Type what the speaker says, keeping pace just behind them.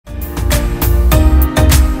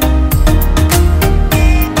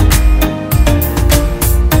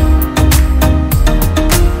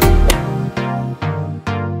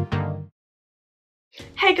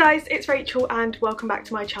guys, it's Rachel and welcome back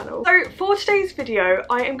to my channel. So for today's video,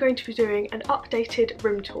 I am going to be doing an updated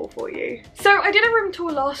room tour for you. So I did a room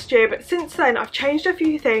tour last year, but since then I've changed a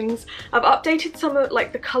few things. I've updated some of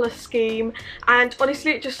like the colour scheme, and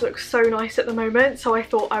honestly it just looks so nice at the moment, so I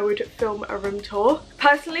thought I would film a room tour.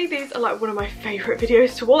 Personally, these are like one of my favourite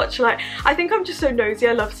videos to watch. Like, I think I'm just so nosy,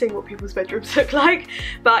 I love seeing what people's bedrooms look like.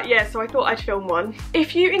 But yeah, so I thought I'd film one.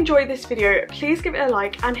 If you enjoyed this video, please give it a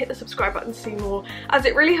like and hit the subscribe button to see more, as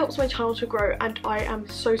it really helps my channel to grow and I am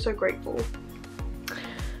so grateful.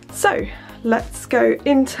 So let's go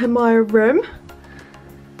into my room.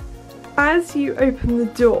 As you open the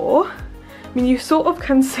door, I mean, you sort of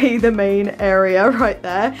can see the main area right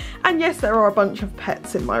there, and yes, there are a bunch of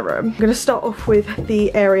pets in my room. I'm going to start off with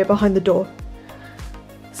the area behind the door.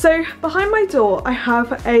 So behind my door I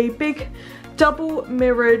have a big double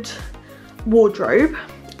mirrored wardrobe,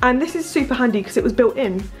 and this is super handy because it was built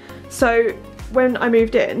in. So when I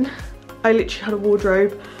moved in, I literally had a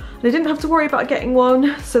wardrobe and I didn't have to worry about getting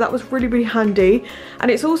one, so that was really handy. And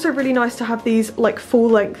it's also really nice to have these like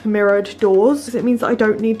full-length mirrored doors, because it means that I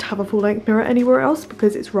don't need to have a full-length mirror anywhere else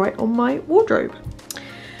because it's right on my wardrobe.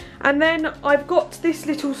 And then I've got this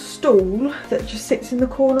little stool that just sits in the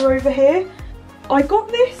corner over here. I got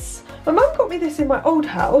this, my mum got me this in my old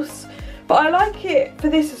house, but I like it for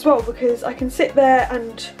this as well because I can sit there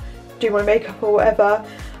and do my makeup or whatever.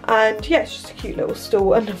 And yeah, it's just a cute little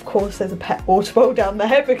stool, and of course there's a pet water bowl down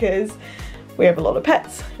there because we have a lot of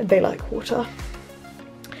pets and they like water.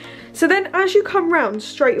 So then as you come round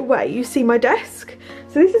straight away, you see my desk.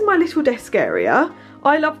 So this is my little desk area.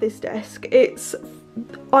 I love this desk.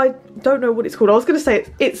 I don't know what it's called. I was going to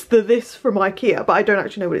say it's this from IKEA, but I don't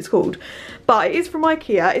actually know what it's called. But it is from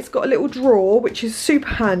IKEA. It's got a little drawer, which is super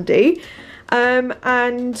handy.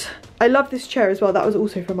 And I love this chair as well. That was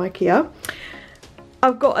also from IKEA.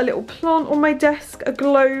 I've got a little plant on my desk, a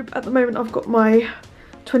globe. At the moment I've got my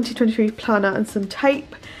 2023 planner and some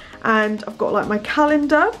tape, and I've got like my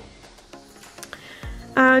calendar.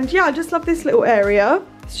 And yeah, I just love this little area.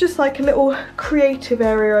 It's just like a little creative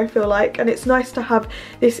area, I feel like, and it's nice to have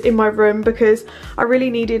this in my room because I really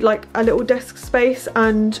needed like a little desk space,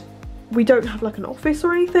 and we don't have like an office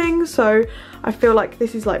or anything, so I feel like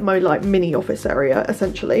this is like my like mini office area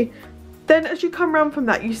essentially. Then as you come around from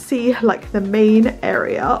that, you see like the main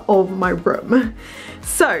area of my room.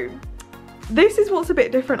 So this is what's a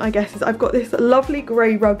bit different, I guess, is I've got this lovely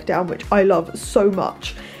grey rug down, which I love so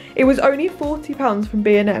much. It was only £40 from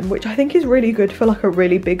B&M, which I think is really good for like a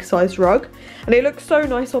really big sized rug. And it looks so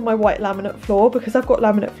nice on my white laminate floor. Because I've got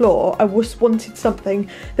laminate floor, I just wanted something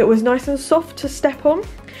that was nice and soft to step on.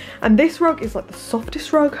 And this rug is like the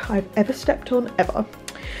softest rug I've ever stepped on, ever.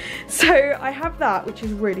 So I have that, which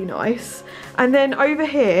is really nice. And then over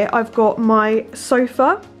here I've got my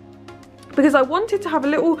sofa, because I wanted to have a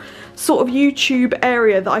little sort of YouTube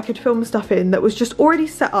area that I could film stuff in that was just already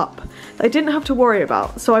set up, that I didn't have to worry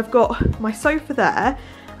about. So I've got my sofa there,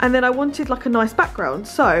 and then I wanted like a nice background.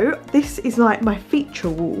 So this is like my feature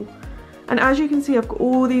wall. And as you can see, I've got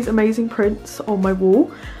all these amazing prints on my wall,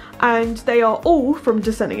 and they are all from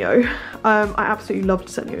Desenio. I absolutely love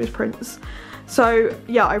Desenio's prints. So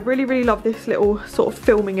yeah, I really love this little sort of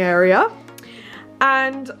filming area.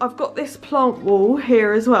 And I've got this plant wall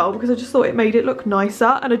here as well because I just thought it made it look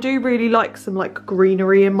nicer, and I do really like some like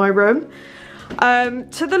greenery in my room.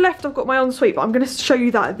 To the left I've got my ensuite, but I'm going to show you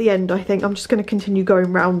that at the end. I think I'm just going to continue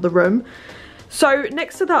going around the room. So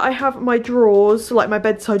next to that I have my drawers, like my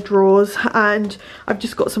bedside drawers, and I've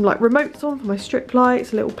just got some like remotes on for my strip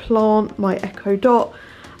lights, a little plant, my Echo Dot,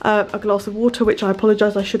 a glass of water, which I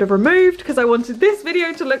apologise, I should have removed because I wanted this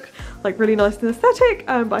video to look like really nice and aesthetic,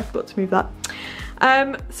 but I forgot to move that.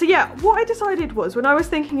 So yeah, what I decided was, when I was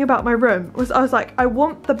thinking about my room, was I was like, I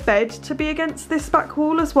want the bed to be against this back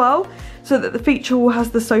wall as well, so that the feature wall has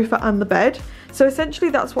the sofa and the bed. So essentially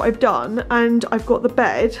that's what I've done, and I've got the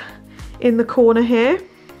bed in the corner here.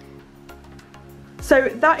 So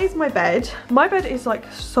that is my bed. My bed is like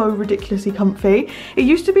so ridiculously comfy. It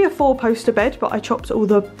used to be a 4-poster bed, but I chopped all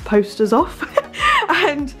the posters off.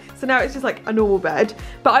 And so now it's just like a normal bed.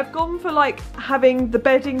 But I've gone for like having the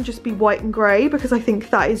bedding just be white and grey, because I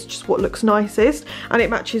think that is just what looks nicest, and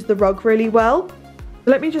it matches the rug really well.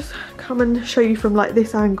 Let me just come and show you from like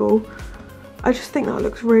this angle. I just think that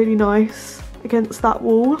looks really nice against that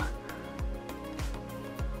wall.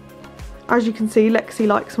 As you can see, Lexi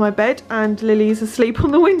likes my bed and Lily's asleep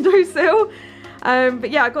on the windowsill. But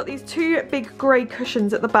yeah, I got these two big grey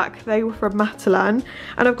cushions at the back. They were from Matalan.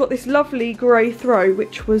 And I've got this lovely grey throw,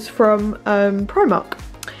 which was from Primark.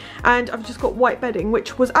 And I've just got white bedding,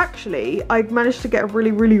 which was actually, I managed to get a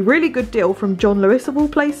really good deal from John Lewis of all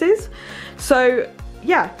places. So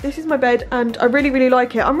yeah, this is my bed and I really, really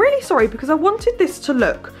like it. I'm really sorry because I wanted this to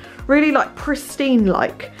look really like pristine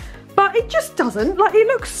like, but it just doesn't. Like, it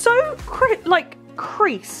looks so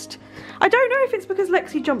creased. I don't know if it's because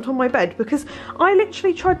Lexi jumped on my bed, because I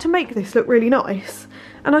literally tried to make this look really nice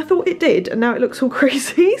and I thought it did, and now it looks all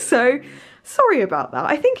creasy, so sorry about that.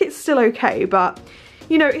 I think it's still okay, but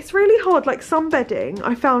you know, it's really hard. Like, some bedding,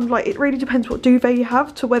 I found like it really depends what duvet you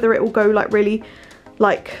have to whether it will go like really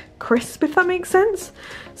like crisp, if that makes sense.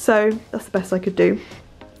 So that's the best I could do.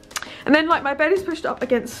 And then like my bed is pushed up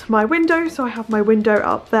against my window, so I have my window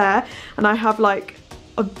up there and I have like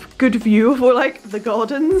a good view of all like the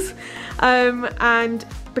gardens, and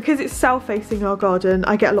because it's south facing our garden,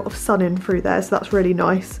 I get a lot of sun in through there, so that's really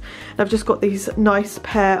nice. And I've just got these nice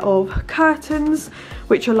pair of curtains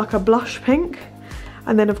which are like a blush pink,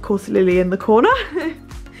 and then of course Lily in the corner.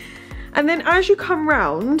 And then as you come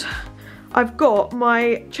round, I've got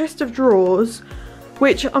my chest of drawers,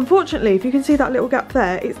 which unfortunately, if you can see that little gap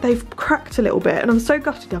there, they've cracked a little bit, and I'm so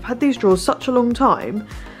gutted. I've had these drawers such a long time,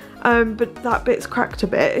 but that bit's cracked a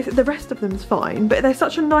bit. The rest of them's fine, but they're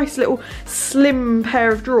such a nice little slim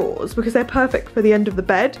pair of drawers because they're perfect for the end of the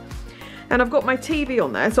bed. And I've got my TV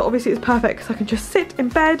on there, so obviously it's perfect because I can just sit in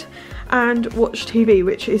bed and watch TV,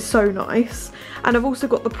 which is so nice. And I've also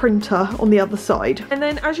got the printer on the other side. And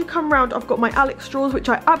then as you come round, I've got my Alex drawers, which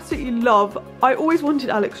I absolutely love. I always wanted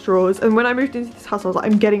Alex drawers, and when I moved into this house, I was like,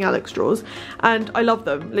 I'm getting Alex drawers, and I love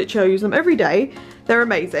them. Literally, I use them every day. They're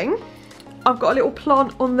amazing. I've got a little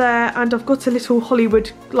plant on there, and I've got a little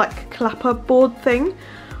Hollywood like clapper board thing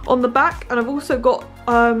on the back, and I've also got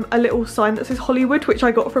a little sign that says Hollywood, which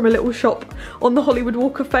I got from a little shop on the Hollywood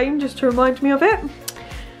Walk of Fame, just to remind me of it.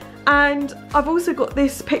 And I've also got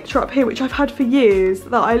this picture up here, which I've had for years,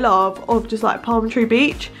 that I love, of just like Palm Tree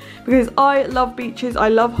Beach, because I love beaches, I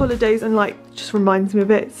love holidays, and like just reminds me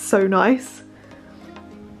of it. It's so nice.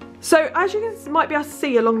 So as you might be able to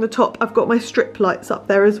see along the top, I've got my strip lights up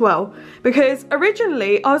there as well, because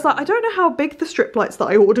originally I was like, I don't know how big the strip lights that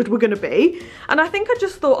I ordered were going to be, and I think I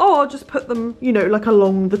just thought, oh, I'll just put them, you know, like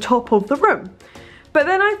along the top of the room. But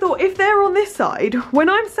then I thought, if they're on this side, when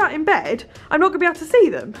I'm sat in bed, I'm not going to be able to see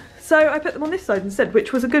them. So I put them on this side instead,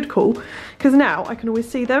 which was a good call, because now I can always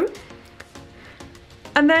see them.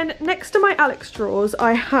 And then next to my Alex drawers,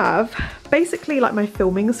 I have basically like my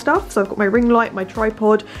filming stuff. So I've got my ring light, my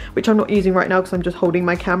tripod, which I'm not using right now because I'm just holding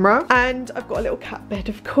my camera. And I've got a little cat bed,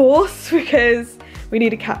 of course, because we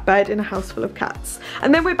need a cat bed in a house full of cats.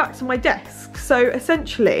 And then we're back to my desk. So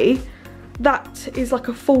essentially, that is like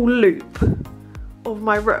a full loop of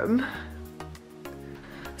my room.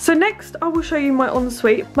 So next I will show you my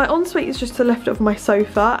ensuite. My ensuite is just to the left of my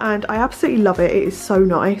sofa, and I absolutely love it. It is so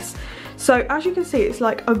nice. So as you can see, it's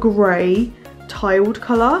like a grey tiled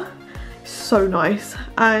colour. So nice.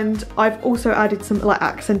 And I've also added some like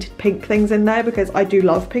accented pink things in there because I do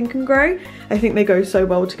love pink and grey. I think they go so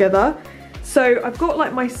well together. So I've got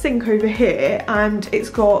like my sink over here, and it's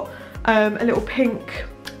got a little pink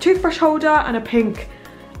toothbrush holder and a pink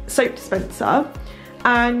soap dispenser.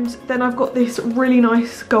 And then I've got this really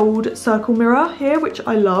nice gold circle mirror here, which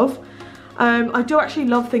I love. I do actually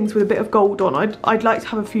love things with a bit of gold on. I'd like to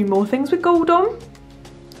have a few more things with gold on.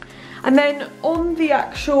 And then on the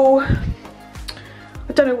actual,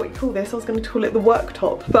 I don't know what you call this, I was going to call it the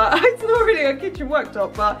worktop, but it's not really a kitchen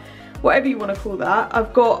worktop, but whatever you want to call that.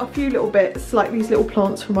 I've got a few little bits, like these little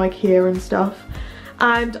plants from IKEA and stuff.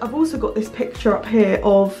 And I've also got this picture up here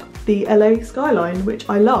of the LA skyline, which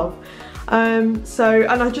I love. And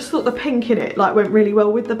I just thought the pink in it like went really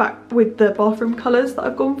well with the bathroom colours that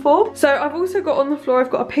I've gone for. So I've also got on the floor, I've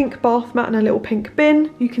got a pink bath mat and a little pink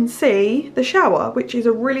bin. You can see the shower, which is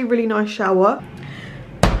a really, really nice shower.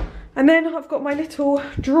 And then I've got my little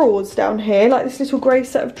drawers down here, like this little grey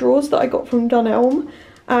set of drawers that I got from Dunelm.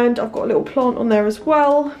 And I've got a little plant on there as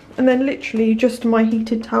well. And then literally just my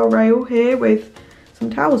heated towel rail here with some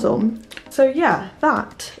towels on. So yeah,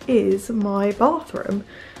 that is my bathroom,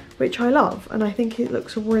 which I love, and I think it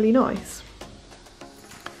looks really nice.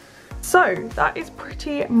 So that is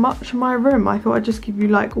pretty much my room. I thought I'd just give you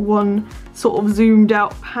like one sort of zoomed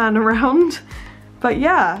out pan around. But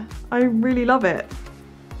yeah, I really love it.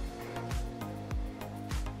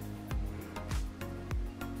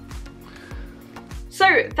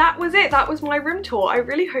 So that was it, that was my room tour. I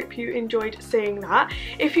really hope you enjoyed seeing that.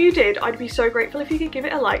 If you did, I'd be so grateful if you could give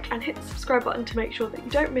it a like and hit the subscribe button to make sure that you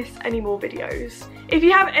don't miss any more videos. If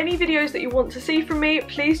you have any videos that you want to see from me,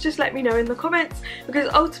 please just let me know in the comments,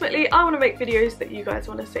 because ultimately I want to make videos that you guys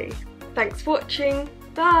want to see. Thanks for watching,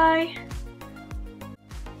 bye!